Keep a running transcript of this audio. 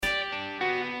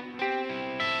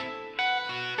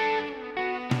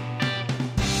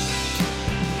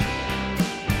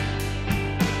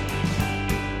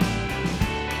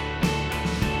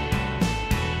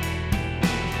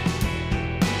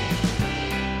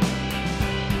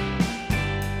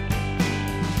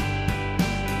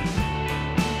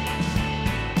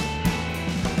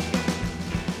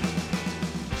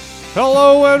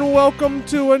Hello and welcome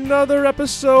to another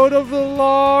episode of The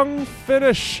Long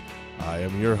Finish. I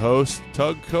am your host,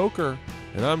 Tug Coker,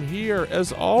 and I'm here,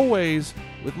 as always,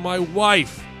 with my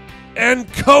wife and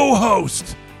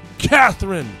co-host,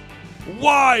 Catherine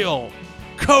Weil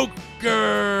Coker.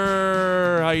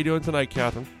 How you doing tonight,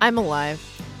 Catherine? I'm alive.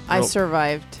 I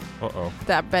survived. Uh-oh.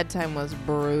 That bedtime was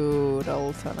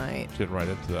brutal tonight. Getting right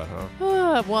into that,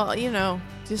 huh? Well, you know,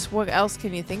 just what else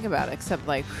can you think about except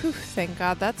like, whew, thank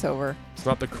God that's over. It's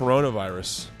not the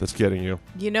coronavirus that's getting you.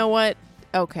 You know what?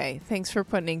 Okay, thanks for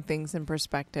putting things in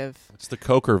perspective. It's the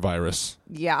Coker virus.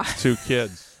 Yeah. Two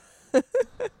kids.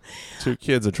 Two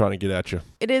kids are trying to get at you.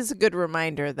 It is a good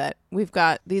reminder that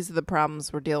these are the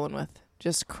problems we're dealing with.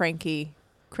 Just cranky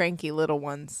little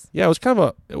ones. Yeah, it was kind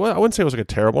of I wouldn't say it was like a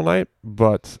terrible night,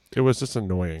 but it was just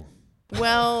annoying.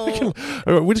 Well,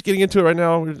 we're just getting into it right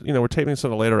now. We're taping this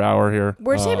at a later hour here.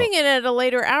 We're taping it at a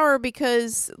later hour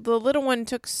because the little one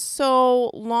took so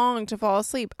long to fall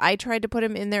asleep. I tried to put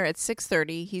him in there at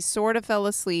 6:30. He sort of fell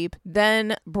asleep.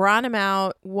 Then brought him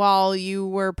out while you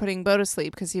were putting Bo to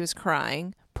sleep because he was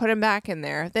crying. Put him back in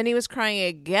there. Then he was crying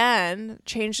again.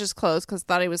 Changed his clothes because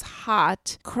thought he was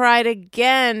hot. Cried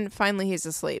again. Finally, he's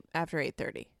asleep after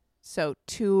 8:30. So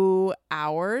 2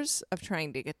 hours of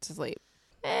trying to get to sleep.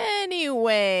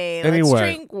 Anyway, let's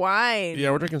drink wine. Yeah,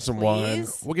 we're drinking some please. wine.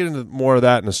 We'll get into more of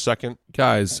that in a second.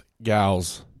 Guys,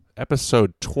 gals,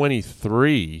 episode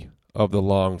 23 of The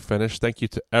Long Finish. Thank you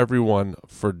to everyone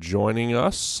for joining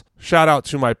us. Shout out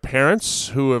to my parents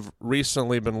who have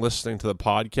recently been listening to the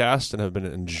podcast and have been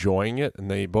enjoying it. And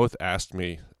they both asked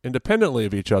me, independently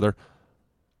of each other,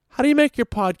 how do you make your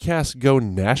podcast go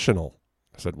national?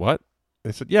 I said, what?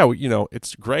 They said, yeah,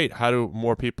 it's great. How do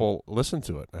more people listen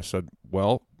to it? I said,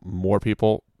 well, more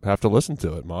people have to listen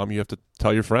to it, Mom. You have to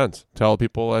tell your friends. Tell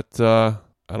people at,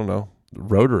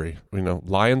 Rotary,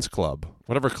 Lions Club.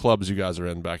 Whatever clubs you guys are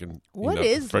in back in... What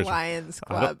is Lions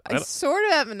Club? I sort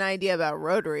of have an idea about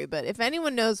Rotary, but if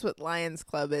anyone knows what Lions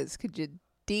Club is, could you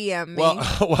DM me?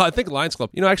 Well, I think Lions Club.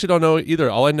 I actually don't know either.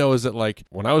 All I know is that,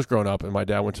 when I was growing up and my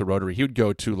dad went to Rotary, he would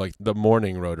go to, the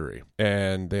morning Rotary,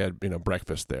 and they had,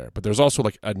 breakfast there. But there's also,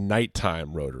 a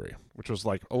nighttime Rotary, which was,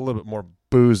 a little bit more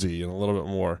boozy and a little bit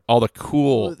more all the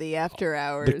cool... the after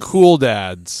hours. The cool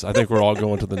dads, I think, were all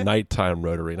going to the nighttime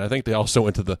Rotary. And I think they also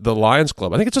went to the Lions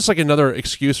Club. I think it's just, another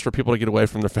excuse for people to get away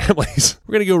from their families.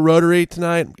 We're going to go Rotary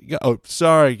tonight. Oh,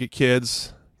 sorry,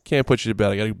 kids. Can't put you to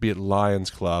bed. I got to be at Lions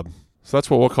Club. So that's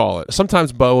what we'll call it.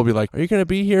 Sometimes Bo will be like, are you going to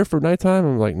be here for nighttime?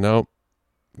 I'm like, nope,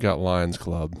 got Lions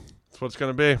Club. That's what it's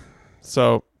going to be.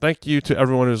 So thank you to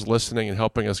everyone who's listening and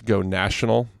helping us go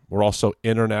national. We're also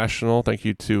international. Thank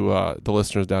you to the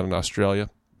listeners down in Australia,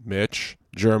 Mitch,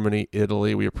 Germany,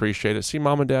 Italy. We appreciate it. See,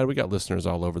 Mom and Dad, we got listeners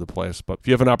all over the place. But if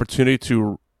you have an opportunity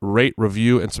to rate,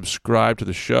 review, and subscribe to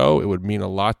the show, it would mean a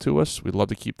lot to us. We'd love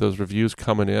to keep those reviews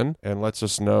coming in and lets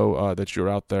us know that you're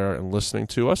out there and listening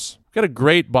to us. We've got a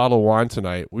great bottle of wine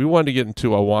tonight. We wanted to get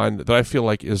into a wine that I feel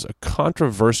like is a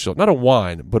controversial, not a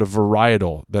wine, but a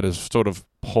varietal that is sort of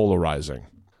polarizing,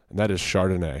 and that is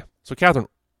Chardonnay. So, Catherine,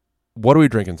 what are we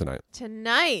drinking tonight?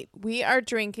 Tonight, we are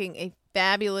drinking a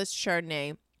fabulous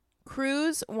Chardonnay.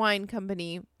 Cruse Wine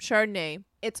Company Chardonnay.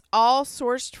 It's all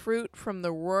sourced fruit from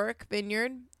the Rorick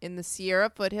Vineyard in the Sierra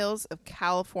foothills of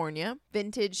California,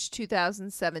 vintage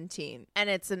 2017. And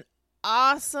it's an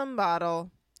awesome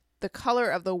bottle. The color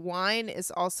of the wine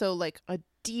is also a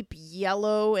deep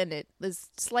yellow, and it is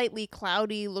slightly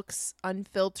cloudy, looks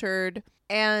unfiltered,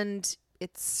 and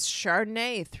it's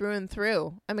Chardonnay through and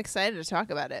through. I'm excited to talk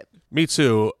about it. Me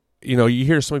too. You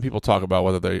hear so many people talk about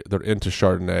whether they're into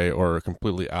Chardonnay or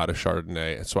completely out of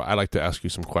Chardonnay. So I'd like to ask you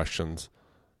some questions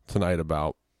tonight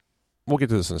about, we'll get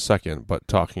to this in a second, but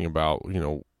talking about,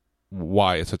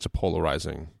 why it's such a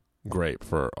polarizing grape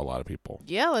for a lot of people.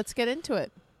 Yeah, let's get into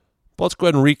it. But let's go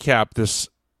ahead and recap this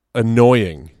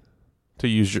annoying, to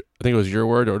use I think it was your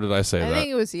word, or did I say that? I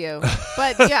think it was you.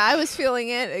 But yeah, I was feeling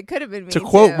it. It could have been me to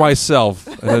quote too. myself,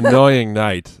 an annoying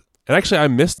night. And actually, I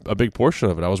missed a big portion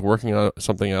of it. I was working on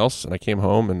something else, and I came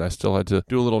home, and I still had to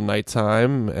do a little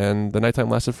nighttime, and the nighttime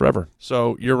lasted forever.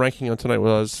 So your ranking on tonight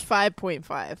was? 5.5.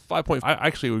 5.5. I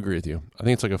actually would agree with you. I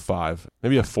think it's a 5,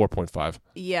 maybe a 4.5.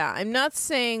 Yeah, I'm not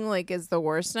saying it's the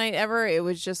worst night ever. It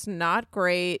was just not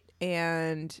great,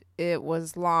 and it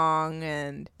was long,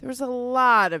 and there was a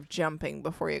lot of jumping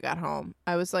before you got home.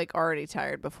 I was already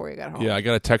tired before you got home. Yeah, I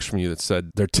got a text from you that said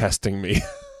they're testing me.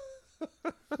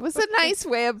 It was a nice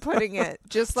way of putting it.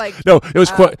 Just no, it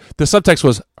was quite. The subtext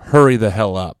was "Hurry the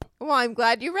hell up." Well, I'm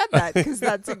glad you read that because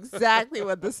that's exactly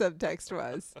what the subtext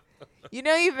was.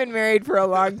 You've been married for a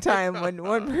long time when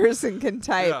one person can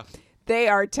type, they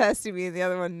are testing me, and the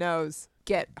other one knows.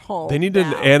 get home. They need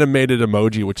an animated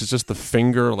emoji, which is just the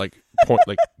finger, like point,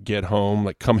 like get home,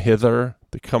 like come hither.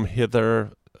 The come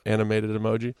hither animated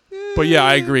emoji. But yeah,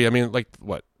 I agree. I mean, like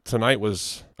what? Tonight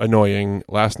was annoying.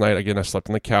 Last night, again, I slept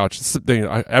on the couch. It's the thing,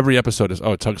 every episode is,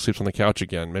 Tug sleeps on the couch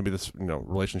again. Maybe this,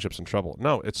 relationship's in trouble.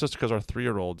 No, it's just because our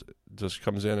 3-year-old just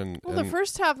comes in and... Well, the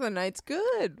first half of the night's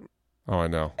good. Oh, I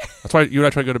know. That's why you and I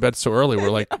try to go to bed so early.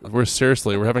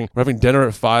 We're having dinner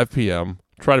at 5 p.m.,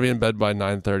 try to be in bed by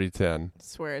 9:30, 10. I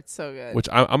swear, it's so good. Which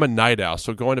I'm a night owl,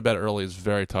 so going to bed early is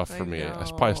very tough for me. I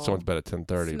probably still went to bed at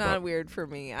 10:30. It's not weird for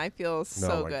me. I feel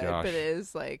so good. Gosh. But it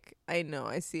is like, I know,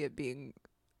 I see it being...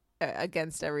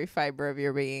 against every fiber of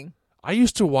your being. I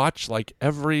used to watch like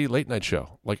every late night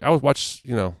show. Like I would watch,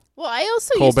 Well, I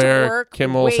also Colbert, used to work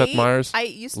Kimmel, late. Seth Meyers, I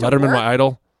used to Letterman, work, my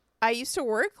idol. I used to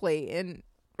work late in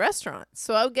restaurants,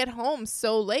 so I would get home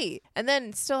so late and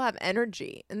then still have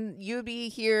energy. And you'd be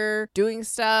here doing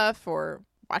stuff or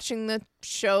watching the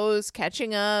shows,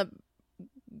 catching up,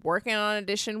 working on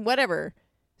audition, whatever.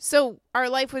 So our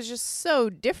life was just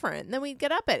so different. And then we'd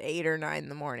get up at 8 or 9 in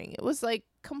the morning. It was like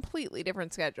completely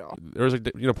different schedule. There was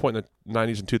a point in the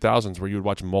 90s and 2000s where you would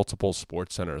watch multiple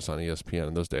sports centers on ESPN,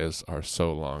 and those days are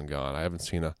so long gone. I haven't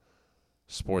seen a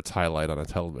sports highlight on a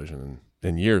television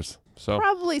in years. So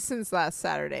probably since last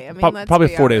Saturday. I mean, probably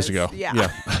 4 honest. days ago.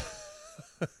 Yeah.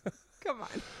 Come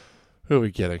on. Who are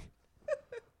we kidding?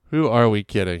 Who are we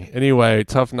kidding? Anyway,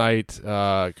 tough night,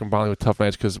 combining with tough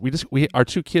nights because our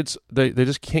 2 kids, they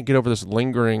just can't get over this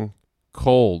lingering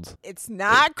cold. It's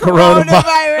not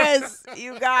coronavirus,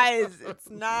 you guys. It's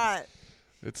not.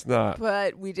 It's not.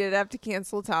 But we did have to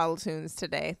cancel Toddle Tunes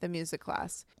today, the music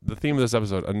class. The theme of this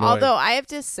episode, annoying. Although I have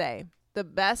to say, the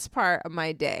best part of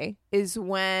my day is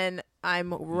when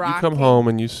I'm rocking. You come home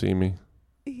and you see me.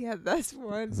 Yeah, that's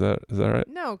one. Is that right?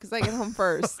 No, because I get home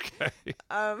first. Okay.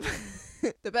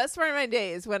 The best part of my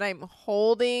day is when I'm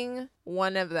holding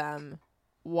one of them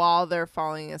while they're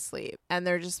falling asleep and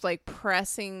they're just like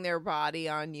pressing their body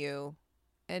on you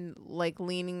and like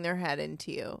leaning their head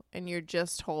into you and you're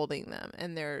just holding them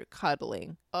and they're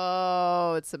cuddling.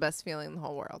 Oh, it's the best feeling in the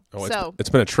whole world. Oh, it's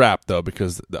been a trap though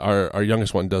because our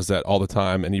youngest one does that all the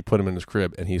time and you put him in his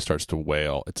crib and he starts to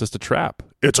wail. It's just a trap.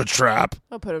 It's a trap.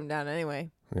 I'll put him down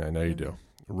anyway. Yeah, I know you do.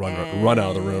 Run out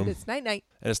of the room. It's night. And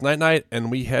it's night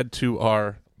and we head to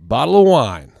our bottle of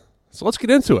wine. So let's get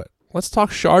into it. Let's talk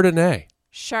Chardonnay.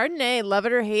 Chardonnay, love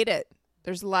it or hate it.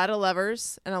 There's a lot of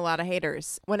lovers and a lot of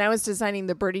haters. When I was designing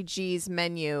the Birdie G's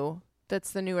menu,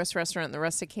 that's the newest restaurant in the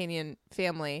Rusticanian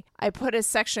family, I put a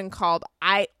section called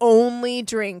I only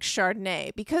drink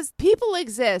Chardonnay because people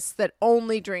exist that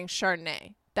only drink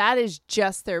Chardonnay. That is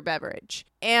just their beverage.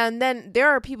 And then there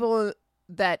are people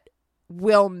that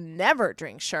will never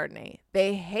drink Chardonnay.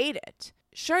 They hate it.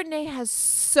 Chardonnay has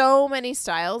so many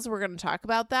styles. We're going to talk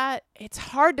about that. It's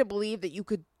hard to believe that you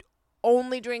could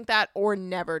only drink that or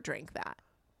never drink that.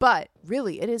 But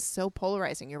really, it is so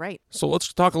polarizing. You're right. So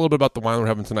let's talk a little bit about the wine we're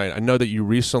having tonight. I know that you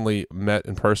recently met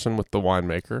in person with the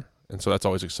winemaker, and so that's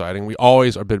always exciting. We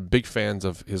always have been big fans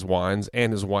of his wines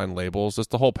and his wine labels. That's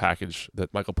the whole package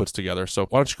that Michael puts together. So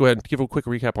why don't you go ahead and give a quick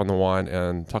recap on the wine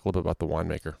and talk a little bit about the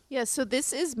winemaker. Yeah, so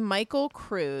this is Michael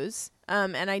Cruse.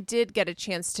 And I did get a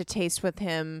chance to taste with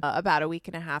him about a week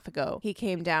and a half ago. He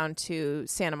came down to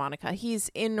Santa Monica. He's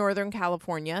in Northern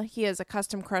California. He has a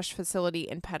custom crush facility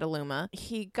in Petaluma.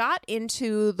 He got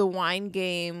into the wine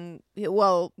game.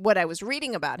 Well, what I was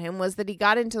reading about him was that he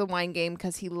got into the wine game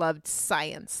because he loved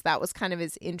science. That was kind of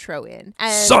his intro in.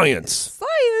 And Science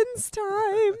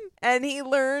time. And he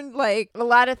learned like a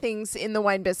lot of things in the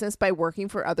wine business by working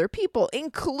for other people,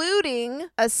 including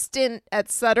a stint at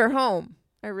Sutter Home.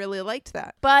 I really liked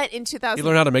that. But in 2000... You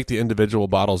learn how to make the individual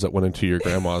bottles that went into your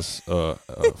grandma's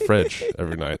fridge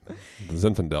every night. The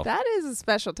Zinfandel. That is a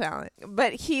special talent.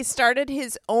 But he started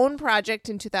his own project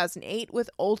in 2008 with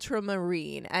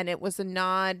Ultramarine, and it was a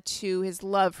nod to his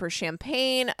love for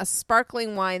champagne, a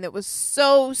sparkling wine that was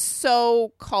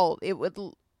so cult. It would...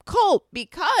 Cult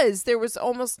because there was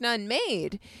almost none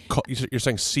made. You're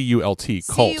saying C-U-L-T,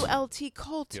 cult. C-U-L-T,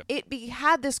 cult. Yeah. It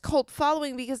had this cult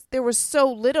following because there was so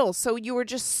little. So you were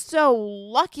just so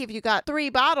lucky if you got 3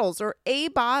 bottles or a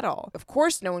bottle. Of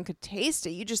course, no one could taste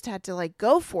it. You just had to like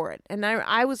go for it. And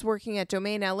I was working at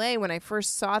Domain LA when I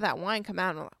first saw that wine come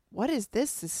out. And I'm like, what is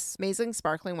this amazing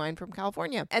sparkling wine from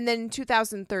California? And then in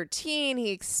 2013, he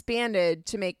expanded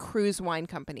to make Cruse Wine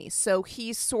Company. So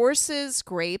he sources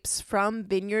grapes from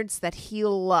vineyards that he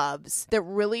loves that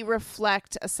really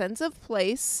reflect a sense of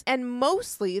place and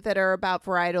mostly that are about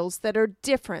varietals that are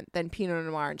different than Pinot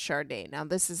Noir and Chardonnay. Now,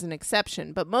 this is an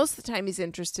exception, but most of the time he's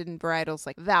interested in varietals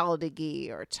like Val d'Aiguille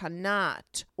or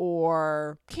Tannat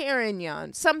or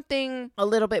Carignan, something a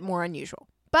little bit more unusual.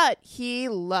 But he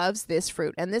loves this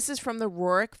fruit, and this is from the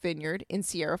Rorick Vineyard in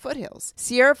Sierra Foothills.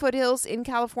 Sierra Foothills in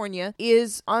California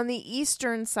is on the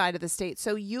eastern side of the state,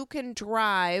 so you can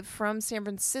drive from San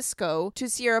Francisco to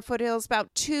Sierra Foothills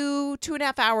about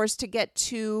 2.5 hours to get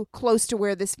to close to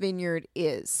where this vineyard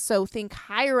is. So think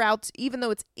higher out, even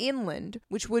though it's inland,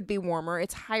 which would be warmer,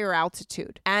 it's higher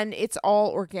altitude, and it's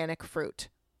all organic fruit.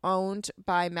 Owned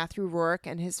by Matthew Rorick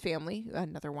and his family,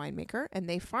 another winemaker, and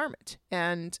they farm it.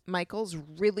 And Michael's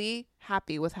really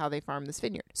happy with how they farm this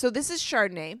vineyard. So this is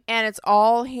Chardonnay, and it's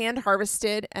all hand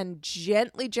harvested and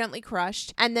gently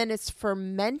crushed, and then it's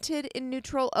fermented in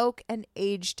neutral oak and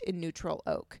aged in neutral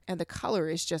oak. And the color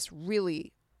is just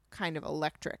really kind of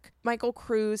electric. Michael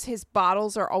Cruse, his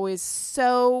bottles are always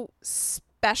so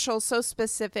special, so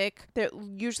specific. That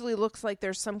usually looks like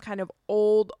there's some kind of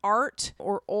old art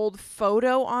or old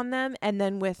photo on them, and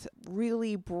then with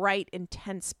really bright,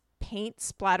 intense paint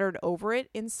splattered over it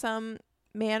in some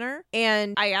manner.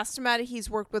 And I asked him about it.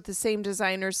 He's worked with the same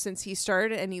designers since he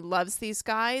started, and he loves these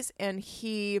guys, and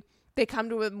they come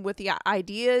to him with the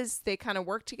ideas, they kind of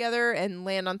work together and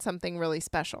land on something really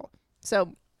special.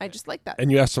 So I just like that.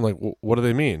 And you asked him, like, what do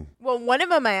they mean? Well, one of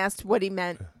them I asked what it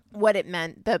meant,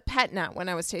 the pet nut, when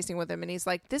I was tasting with him. And he's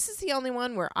like, this is the only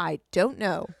one where I don't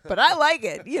know, but I like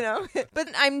it, But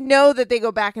I know that they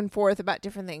go back and forth about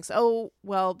different things. Oh,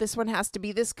 well, this one has to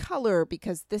be this color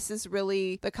because this is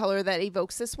really the color that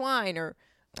evokes this wine. Or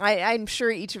I'm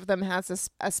sure each of them has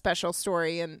a special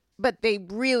story, but they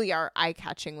really are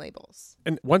eye-catching labels.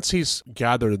 And once he's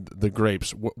gathered the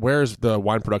grapes, where's the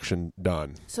wine production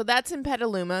done? So that's in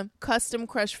Petaluma, custom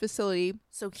crush facility.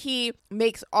 So he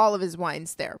makes all of his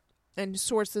wines there and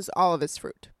sources all of his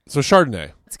fruit. So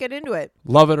Chardonnay. Let's get into it.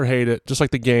 Love it or hate it, just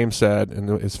like the Game said in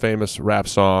his famous rap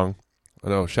song. I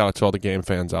know, shout out to all the Game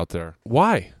fans out there.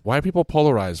 Why? Why are people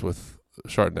polarized with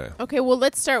Chardonnay? Okay, well,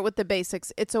 let's start with the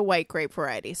basics. It's a white grape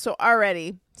variety. So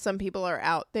already some people are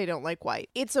out. They don't like white.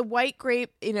 It's a white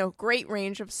grape, great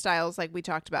range of styles like we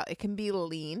talked about. It can be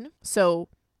lean. So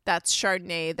that's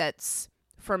Chardonnay that's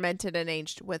fermented and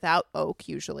aged without oak,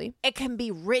 usually. It can be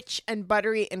rich and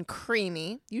buttery and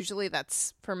creamy. Usually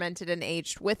that's fermented and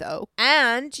aged with oak.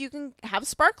 And you can have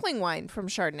sparkling wine from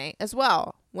Chardonnay as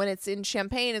well. When it's in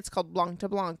Champagne, it's called Blanc de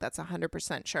Blanc. That's 100%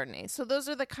 Chardonnay. So those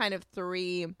are the kind of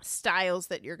three styles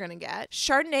that you're going to get.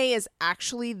 Chardonnay is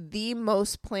actually the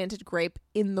most planted grape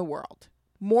in the world.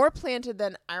 More planted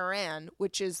than Iran,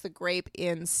 which is the grape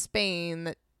in Spain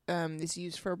that is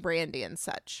used for brandy and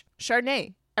such.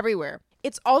 Chardonnay, everywhere.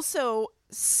 It's also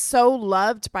so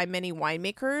loved by many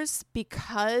winemakers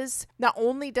because not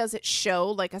only does it show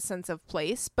like a sense of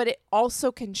place, but it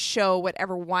also can show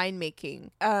whatever winemaking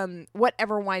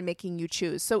you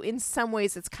choose. So in some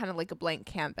ways it's kind of like a blank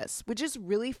canvas, which is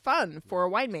really fun for a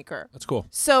winemaker. That's cool.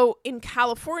 So in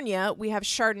California, we have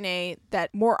Chardonnay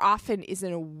that more often is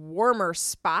in a warmer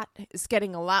spot. It's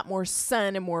getting a lot more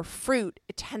sun and more fruit.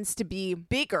 It tends to be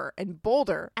bigger and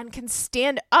bolder and can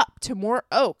stand up to more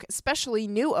oak, especially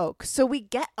new oak. So we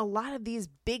get a lot of these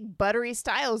big buttery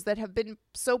styles that have been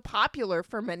so popular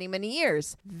for many, many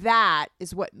years. That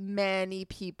is what many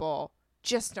people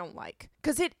just don't like.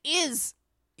 Because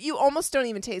you almost don't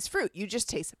even taste fruit. You just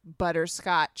taste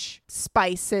butterscotch,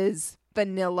 spices,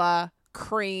 vanilla,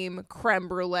 cream, creme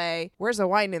brulee. Where's the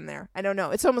wine in there? I don't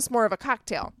know. It's almost more of a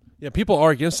cocktail. Yeah, people are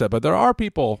against that, but there are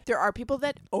people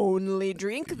that only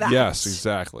drink that. Yes,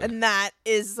 exactly. And that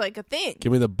is like a thing.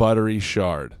 Give me the buttery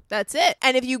Chard. That's it.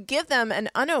 And if you give them an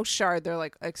unoaked Chard, they're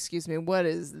like, excuse me, what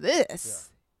is this?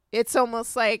 Yeah. It's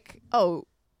almost like, oh,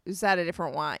 is that a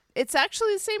different wine? It's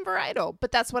actually the same varietal,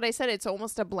 but that's what I said. It's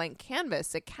almost a blank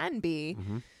canvas. It can be.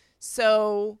 Mm-hmm.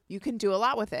 So you can do a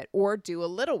lot with it or do a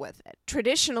little with it.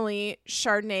 Traditionally,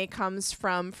 Chardonnay comes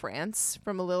from France,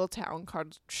 from a little town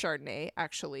called Chardonnay,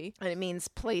 actually. And it means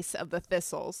place of the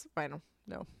thistles. I don't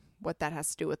know what that has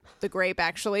to do with the grape,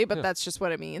 actually, but that's just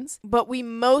what it means. But we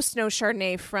most know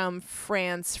Chardonnay from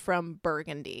France, from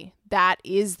Burgundy. That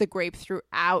is the grape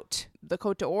throughout the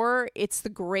Côte d'Or. It's the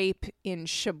grape in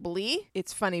Chablis.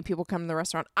 It's funny, people come to the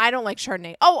restaurant. I don't like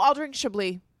Chardonnay. Oh, I'll drink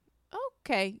Chablis.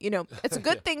 Okay, it's a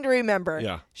good thing to remember.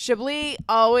 Yeah. Chablis,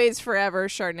 always, forever,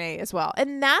 Chardonnay as well.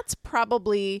 And that's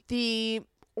probably the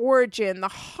origin, the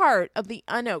heart of the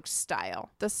unoaked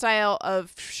style. The style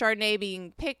of Chardonnay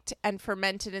being picked and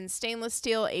fermented in stainless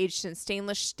steel, aged in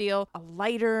stainless steel, a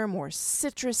lighter, more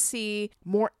citrusy,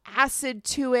 more acid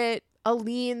to it, a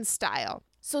lean style.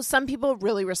 So some people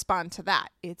really respond to that.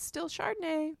 It's still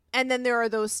Chardonnay. And then there are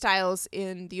those styles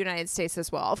in the United States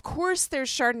as well. Of course, there's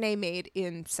Chardonnay made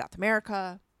in South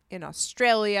America, in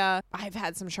Australia. I've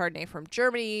had some Chardonnay from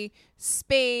Germany,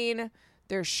 Spain.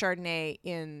 There's Chardonnay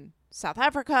in South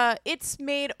Africa. It's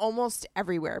made almost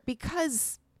everywhere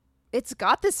because it's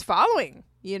got this following,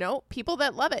 people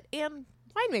that love it and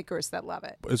winemakers that love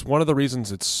it. It's one of the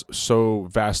reasons it's so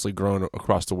vastly grown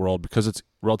across the world because it's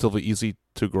relatively easy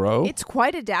to grow. It's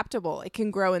quite adaptable. It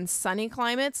can grow in sunny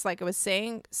climates, like I was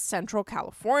saying, Central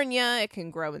California. It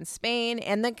can grow in Spain,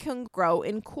 and then can grow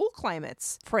in cool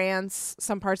climates, France,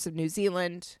 some parts of New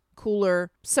Zealand,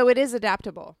 cooler. So it is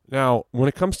adaptable. Now, when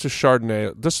it comes to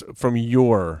Chardonnay, this from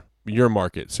your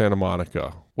market, Santa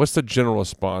Monica, what's the general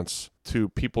response to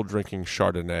people drinking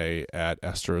Chardonnay at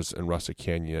Esther's and Rustic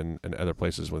Canyon and other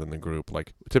places within the group?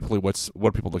 Like, typically, what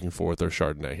are people looking for with their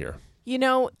Chardonnay here?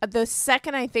 The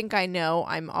second I think I know,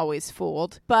 I'm always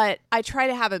fooled. But I try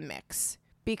to have a mix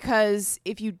because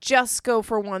if you just go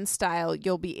for one style,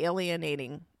 you'll be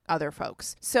alienating other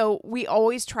folks. So we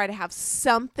always try to have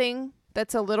something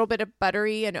that's a little bit of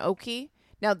buttery and oaky.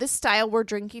 Now, this style we're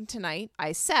drinking tonight,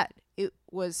 I said, it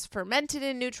was fermented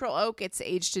in neutral oak. It's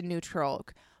aged in neutral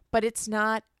oak. But it's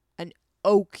not an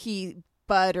oaky,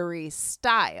 buttery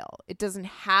style. It doesn't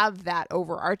have that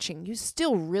overarching. You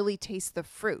still really taste the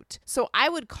fruit. So I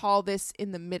would call this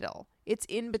in the middle. It's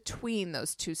in between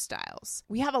those two styles.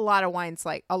 We have a lot of wines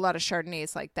a lot of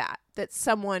Chardonnays like that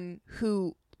someone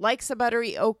who likes a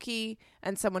buttery oaky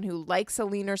and someone who likes a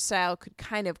leaner style could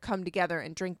kind of come together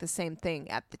and drink the same thing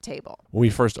at the table. When we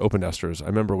first opened Esther's, I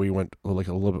remember we went like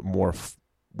a little bit more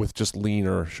with just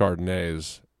leaner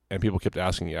Chardonnays. And people kept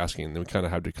asking, and then we kind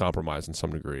of had to compromise in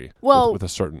some degree with a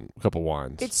certain couple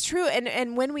wines. It's true.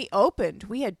 And when we opened,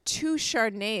 we had 2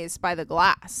 Chardonnays by the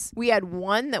glass. We had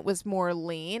one that was more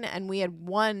lean, and we had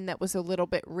one that was a little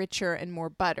bit richer and more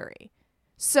buttery.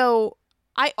 So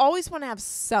I always want to have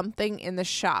something in the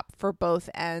shop for both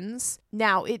ends.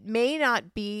 Now, it may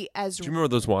not be as... Do you remember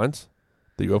those wines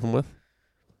that you opened with?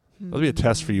 That'll be a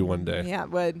test for you one day. Yeah,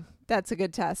 it would. That's a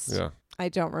good test. Yeah. I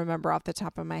don't remember off the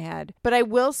top of my head. But I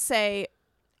will say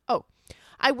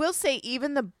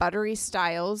even the buttery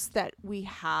styles that we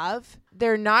have,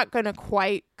 they're not going to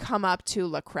quite come up to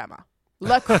La Crema.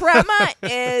 La Crema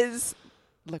is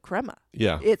La Crema.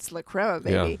 Yeah. It's La Crema,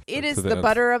 baby. Yeah, it is the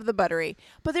butter of the buttery.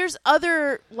 But there's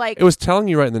other, It was telling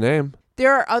you right in the name.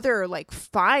 There are other,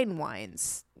 fine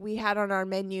wines we had on our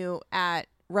menu at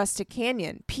Rustic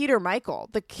Canyon. Peter Michael,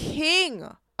 the king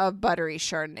of buttery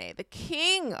Chardonnay, the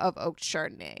king of oak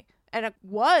Chardonnay. And it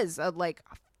was a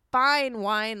fine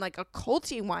wine, like a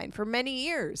culty wine for many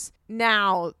years.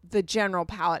 Now the general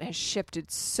palate has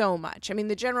shifted so much. I mean,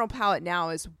 the general palate now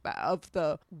is of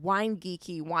the wine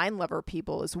geeky, wine lover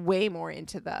people is way more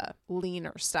into the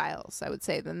leaner styles, I would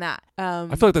say, than that. I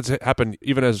feel like that's happened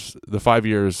even as the 5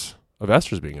 years of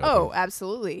Esther's being open. Oh,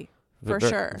 absolutely. For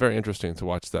sure. Very interesting to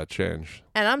watch that change.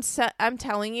 And I'm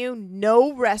telling you,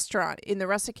 no restaurant in the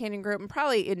Rustic Canyon group, and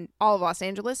probably in all of Los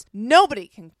Angeles, nobody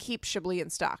can keep Chablis in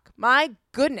stock. My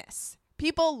goodness.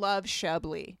 People love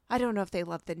Chablis. I don't know if they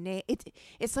love the name.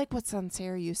 It's like what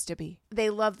Sancerre used to be.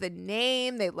 They love the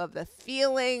name. They love the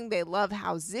feeling. They love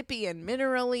how zippy and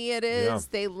minerally it is. Yeah.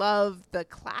 They love the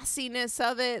classiness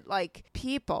of it.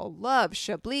 People love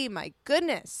Chablis. My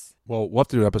goodness. Well, we'll have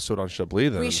to do an episode on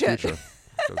Chablis then we in should. the future.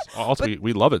 Also,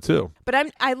 we love it too.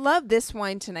 But I love this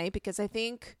wine tonight because I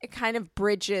think it kind of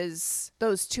bridges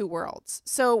those two worlds.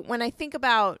 So when I think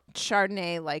about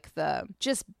Chardonnay, the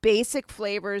just basic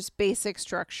flavors, basic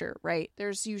structure, right?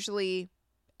 There's usually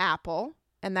apple,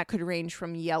 and that could range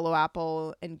from yellow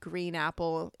apple and green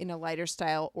apple in a lighter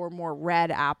style or more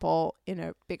red apple in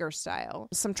a bigger style.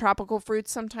 Some tropical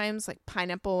fruits sometimes like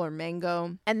pineapple or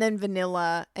mango, and then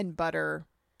vanilla and butter.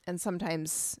 And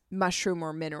sometimes mushroom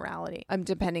or minerality.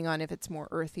 Depending on if it's more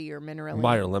earthy or minerally.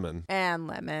 Or lemon. And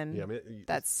lemon. Yeah,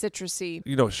 that's citrusy.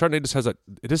 Chardonnay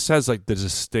just has the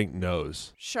distinct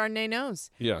nose. Chardonnay nose.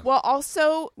 Yeah. Well,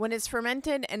 also, when it's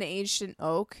fermented and aged in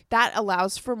oak, that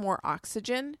allows for more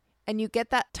oxygen. And you get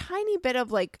that tiny bit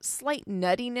of slight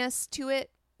nuttiness to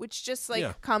it, which just like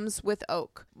Yeah. comes with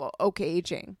oak. Well, oak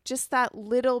aging. Just that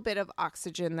little bit of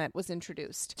oxygen that was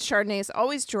introduced. Chardonnay is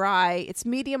always dry. It's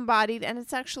medium bodied and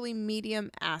it's actually medium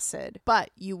acid.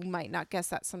 But you might not guess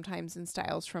that sometimes in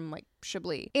styles from like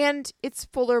Chablis. And it's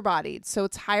fuller bodied, so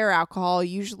it's higher alcohol,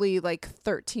 usually like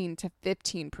 13 to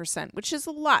 15%, which is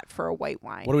a lot for a white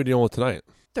wine. What are we dealing with tonight?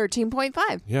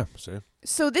 13.5. Yeah, see.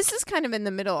 So this is kind of in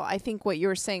the middle. I think what you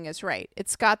were saying is right.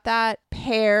 It's got that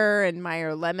pear and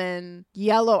Meyer lemon,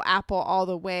 yellow apple all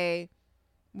the way,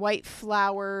 white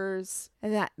flowers,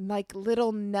 and that like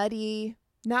little nutty,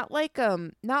 not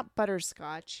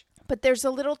butterscotch, but there's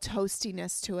a little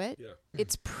toastiness to it. Yeah.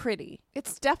 It's pretty.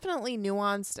 It's definitely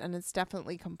nuanced and it's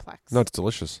definitely complex. No, it's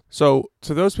delicious. So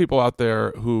to those people out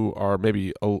there who are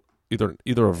maybe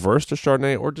either averse to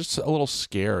Chardonnay or just a little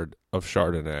scared of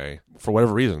Chardonnay for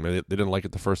whatever reason, maybe they didn't like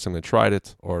it the first time they tried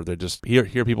it, or they just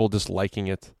hear people disliking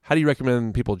it, how do you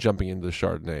recommend people jumping into the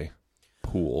Chardonnay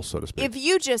pool, so to speak? If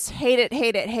you just hate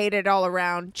it all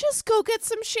around, just go get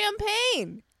some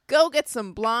champagne. Go get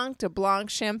some Blanc de Blanc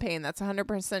champagne. That's 100%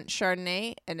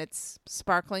 Chardonnay, and it's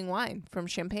sparkling wine from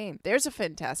Champagne. There's a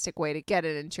fantastic way to get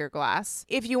it into your glass.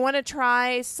 If you want to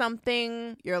try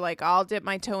something, you're like, I'll dip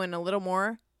my toe in a little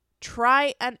more,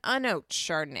 try an unoaked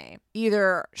Chardonnay.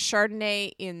 Either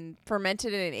Chardonnay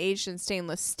fermented and aged in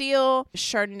stainless steel,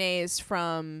 Chardonnays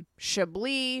from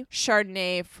Chablis,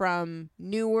 Chardonnay from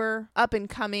newer,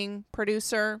 up-and-coming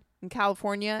producer in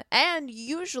California. And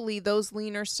usually those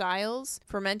leaner styles,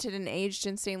 fermented and aged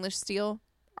in stainless steel,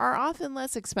 are often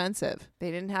less expensive.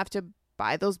 They didn't have to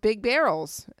buy those big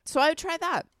barrels. So I would try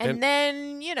that. And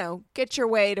then, get your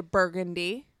way to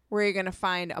Burgundy, where you're going to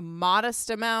find a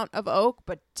modest amount of oak,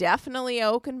 but definitely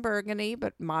oak and Burgundy,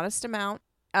 but modest amount.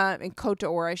 In Côte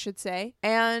d'Or, I should say.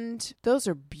 And those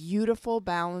are beautiful,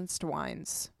 balanced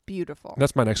wines. Beautiful.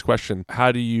 That's my next question.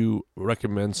 How do you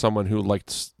recommend someone who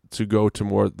likes to go to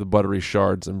more the buttery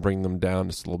Chards and bring them down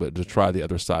just a little bit to try the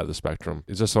other side of the spectrum?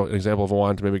 Is this an example of a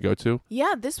wine to maybe go to?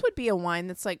 Yeah, this would be a wine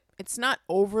that's like, it's not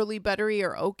overly buttery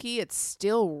or oaky. It's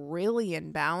still really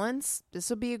in balance. This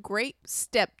would be a great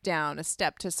step down, a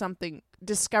step to something,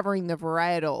 discovering the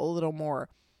varietal a little more,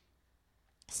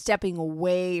 stepping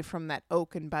away from that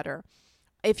oak and butter.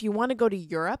 If you want to go to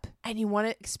Europe and you want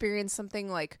to experience something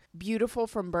like beautiful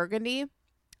from Burgundy,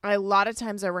 a lot of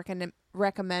times I recommend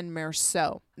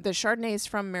Meursault. The Chardonnays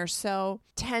from Meursault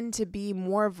tend to be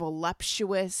more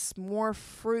voluptuous, more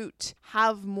fruit,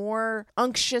 have more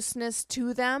unctuousness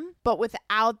to them, but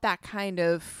without that kind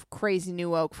of crazy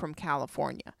new oak from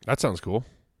California. That sounds cool.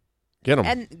 Get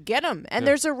them. And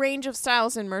there's a range of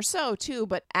styles in Meursault too,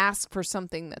 but ask for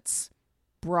something that's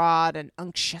broad and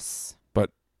unctuous. But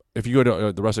if you go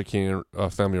to the Rustic King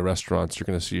family restaurants, you're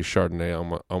going to see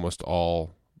Chardonnay almost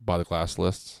all by the glass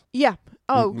lists. Yeah.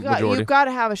 Oh, God, Majority. you've got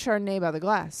to have a Chardonnay by the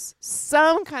glass.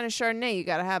 Some kind of Chardonnay you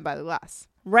got to have by the glass.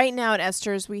 Right now at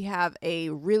Esther's, we have a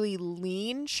really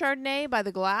lean Chardonnay by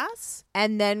the glass.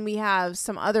 And then we have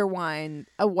some other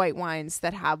white wines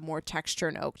that have more texture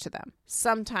and oak to them.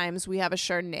 Sometimes we have a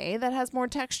Chardonnay that has more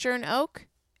texture and oak.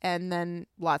 And then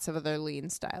lots of other lean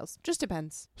styles. Just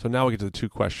depends. So now we get to the two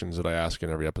questions that I ask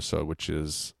in every episode, which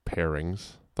is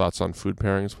pairings. Thoughts on food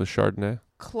pairings with Chardonnay?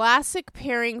 Classic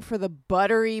pairing for the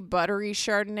buttery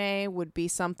Chardonnay would be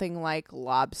something like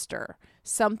lobster.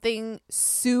 Something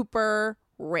super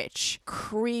rich,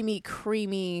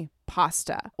 creamy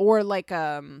pasta. Or like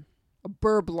a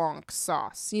beurre blanc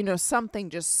sauce. Something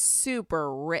just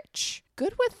super rich.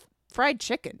 Good with fried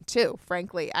chicken, too,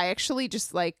 frankly. I actually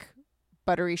just like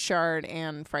buttery chard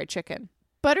and fried chicken.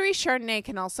 Buttery Chardonnay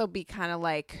can also be kind of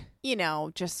like,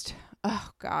 just, oh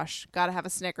gosh, gotta have a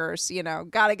Snickers,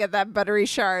 gotta get that buttery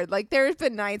chard. Like there's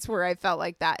been nights where I felt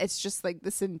like that. It's just like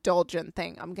this indulgent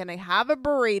thing. I'm gonna have a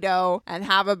burrito and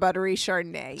have a buttery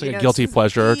Chardonnay. It's like a guilty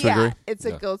pleasure to a degree. It's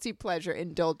a guilty pleasure,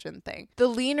 indulgent thing. The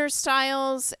leaner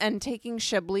styles, and taking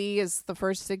Chablis is the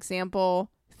first example.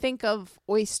 Think of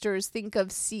oysters, think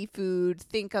of seafood,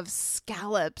 think of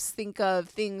scallops, think of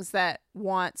things that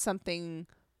want something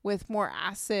with more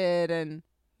acid and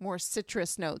more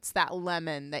citrus notes, that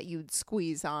lemon that you'd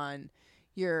squeeze on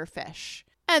your fish.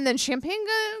 And then champagne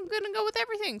gonna go with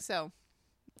everything, so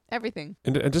everything.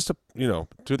 And just to,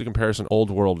 do the comparison, old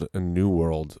world and new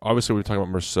world, obviously we're talking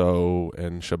about Meursault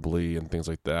and Chablis and things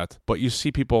like that, but you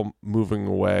see people moving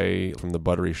away from the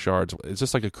buttery Chards. Is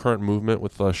this like a current movement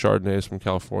with Chardonnays from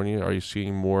California? Are you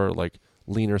seeing more like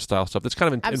leaner style stuff that's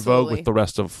kind of in vogue with the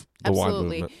rest of the wine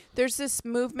movement? There's this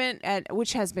movement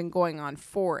which has been going on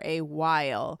for a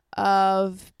while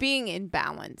of being in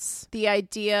balance. The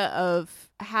idea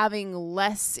of having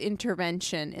less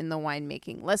intervention in the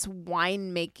winemaking, less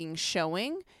winemaking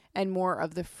showing, and more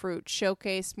of the fruit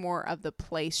showcased, more of the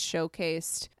place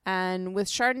showcased. And with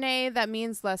Chardonnay, that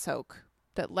means less oak.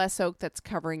 That less oak that's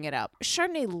covering it up.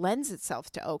 Chardonnay lends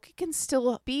itself to oak. It can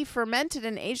still be fermented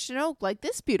and aged in oak like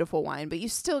this beautiful wine, but you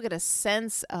still get a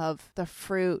sense of the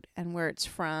fruit and where it's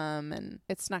from, and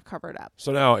it's not covered up.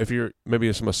 So now, if you're maybe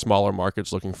in some smaller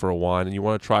markets looking for a wine and you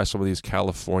want to try some of these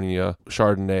California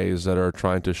Chardonnays that are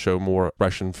trying to show more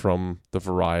expression from the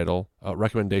varietal,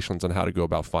 recommendations on how to go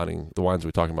about finding the wines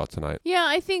we're talking about tonight. Yeah,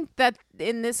 I think that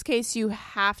in this case, you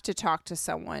have to talk to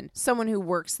someone who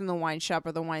works in the wine shop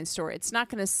or the wine store. It's not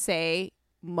going to say,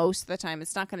 most of the time,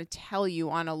 it's not going to tell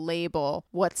you on a label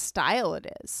what style it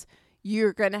is.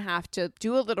 You're going to have to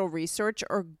do a little research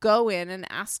or go in and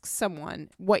ask someone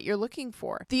what you're looking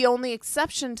for. The only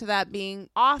exception to that being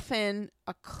often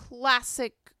a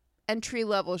classic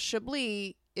entry-level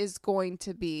Chablis is going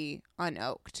to be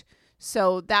unoaked.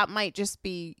 So that might just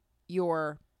be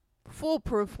your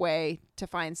foolproof way to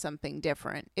find something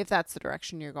different if that's the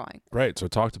direction you're going. Right. So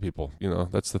talk to people.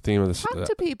 That's the theme of this. Talk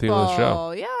to people. Theme of the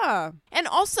show. Yeah. And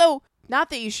also,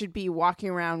 not that you should be walking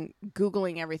around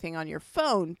Googling everything on your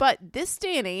phone, but this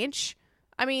day and age,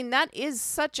 I mean, that is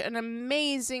such an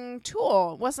amazing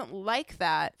tool. It wasn't like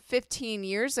that 15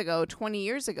 years ago, 20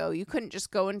 years ago. You couldn't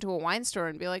just go into a wine store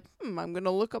and be like, I'm going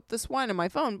to look up this wine on my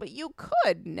phone. But you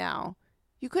could now.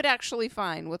 You could actually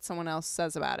find what someone else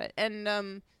says about it.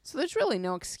 And so there's really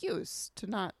no excuse to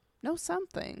not know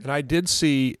something. And I did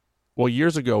see,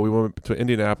 years ago we went to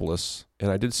Indianapolis,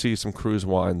 and I did see some Cruse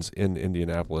wines in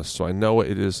Indianapolis. So I know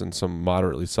it is in some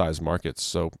moderately sized markets.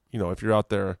 So, if you're out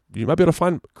there, you might be able to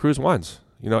find Cruse wines,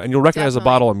 and you'll recognize the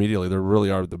bottle immediately. There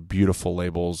really are the beautiful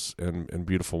labels and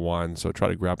beautiful wines. So try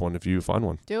to grab one if you find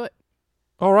one. Do it.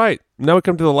 All right. Now we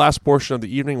come to the last portion of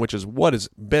the evening, which is what has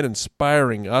been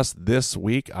inspiring us this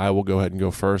week. I will go ahead and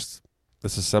go first.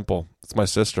 This is simple. It's my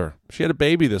sister. She had a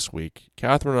baby this week.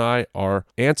 Catherine and I are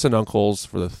aunts and uncles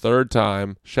for the third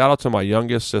time. Shout out to my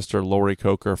youngest sister, Lori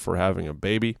Coker, for having a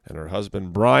baby, and her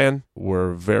husband, Brian.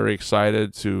 We're very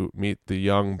excited to meet the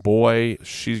young boy.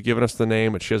 She's given us the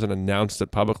name, but she hasn't announced it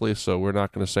publicly, so we're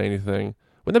not going to say anything.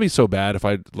 Wouldn't that be so bad if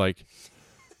I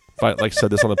said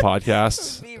this on the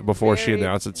podcast before she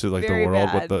announced it to the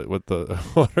world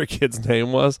what her kid's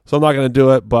name was. So I'm not going to do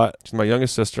it, but she's my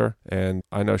youngest sister, and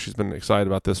I know she's been excited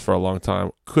about this for a long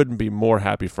time. Couldn't be more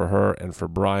happy for her and for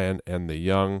Brian and the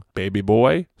young baby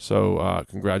boy. So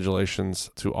congratulations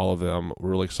to all of them.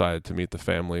 We're really excited to meet the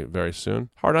family very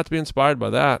soon. Hard not to be inspired by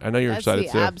that. I know you're excited too.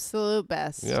 That's the absolute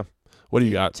best. Yeah. What do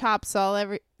you got?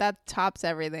 That tops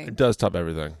everything. It does top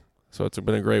everything. So it's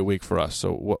been a great week for us.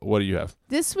 So what do you have?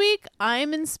 This week,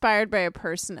 I'm inspired by a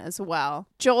person as well.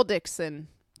 Joel Dixon.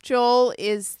 Joel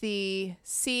is the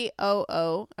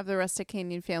COO of the Rustic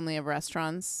Canyon family of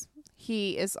restaurants.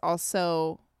 He is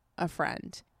also a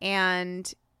friend.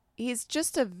 And he's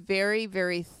just a very,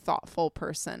 very thoughtful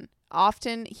person.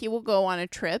 Often, he will go on a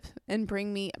trip and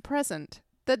bring me a present.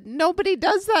 That nobody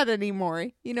does that anymore.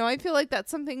 I feel like that's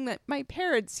something that my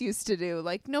parents used to do.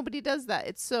 Like, nobody does that.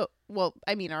 It's so,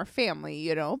 our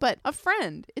family, but a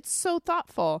friend. It's so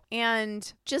thoughtful.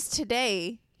 And just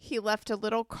today, he left a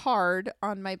little card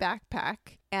on my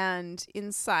backpack. And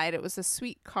inside, it was a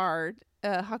sweet card,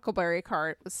 a huckleberry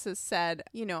card. It said,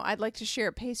 I'd like to share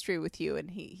a pastry with you.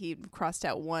 And he crossed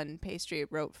out one pastry,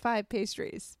 wrote 5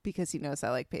 pastries because he knows I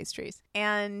like pastries.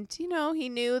 And, he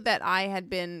knew that I had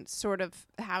been sort of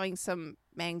having some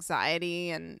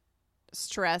anxiety and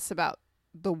stress about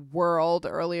the world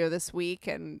earlier this week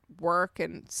and work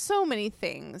and so many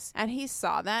things. And he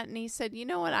saw that and he said, you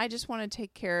know what? I just want to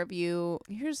take care of you.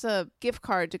 Here's a gift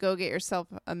card to go get yourself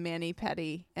a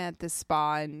mani-pedi at this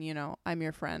spa. And, I'm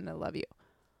your friend. I love you.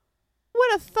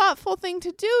 What a thoughtful thing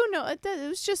to do. No, it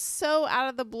was just so out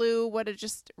of the blue. What a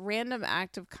just random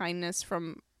act of kindness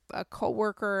from a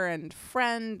coworker and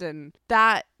friend. And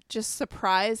that just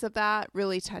surprise of that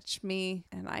really touched me.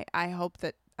 And I hope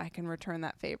that I can return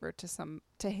that favor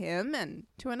to him and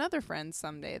to another friend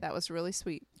someday. That was really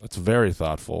sweet. That's very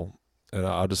thoughtful. And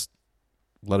I'll just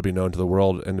let it be known to the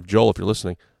world. And if Joel, if you're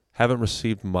listening, haven't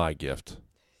received my gift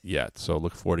yet. So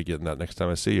look forward to getting that next time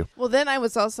I see you. Well, then I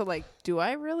was also like, do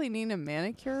I really need a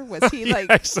manicure? Was he like,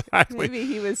 exactly. Maybe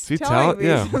he was telling me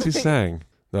something. What's he saying?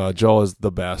 No, Joel is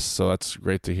the best. So that's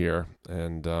great to hear.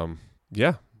 And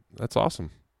that's awesome.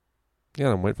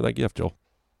 Yeah, I'm waiting for that gift, Joel.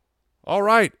 All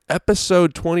right,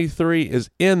 episode 23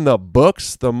 is in the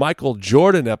books, the Michael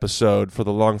Jordan episode for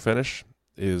the long finish.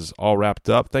 is all wrapped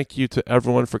up. Thank you to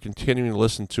everyone for continuing to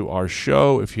listen to our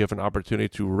show. If you have an opportunity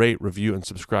to rate, review, and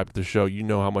subscribe to the show, you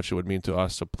know how much it would mean to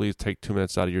us. So please take 2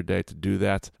 minutes out of your day to do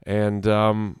that. And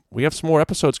we have some more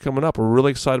episodes coming up. We're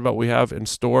really excited about what we have in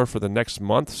store for the next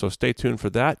month. So stay tuned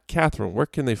for that. Catherine, where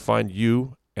can they find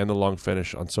you and The Long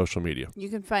Finish on social media? You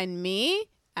can find me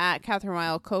at Catherine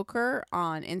Weil Coker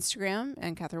on Instagram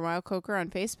and Catherine Weil Coker on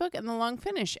Facebook, and The Long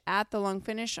Finish at The Long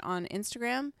Finish on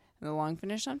Instagram and The Long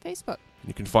Finish on Facebook.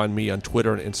 You can find me on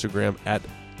Twitter and Instagram at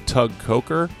Tug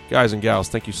Coker. Guys and gals,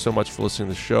 thank you so much for listening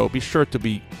to the show. Be sure to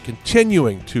be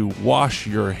continuing to wash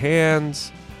your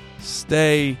hands.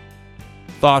 Stay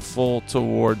thoughtful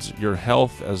towards your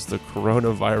health as the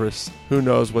coronavirus. Who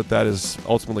knows what that is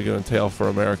ultimately going to entail for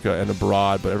America and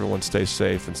abroad, but everyone stay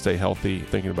safe and stay healthy.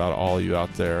 Thinking about all of you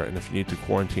out there, and if you need to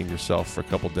quarantine yourself for a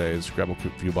couple days, grab a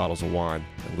few bottles of wine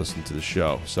and listen to the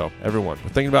show. So everyone,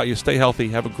 we're thinking about you. Stay healthy.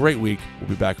 Have a great week. We'll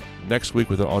be back next week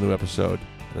with an all-new episode.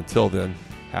 And until then,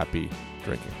 happy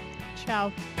drinking.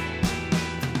 Ciao.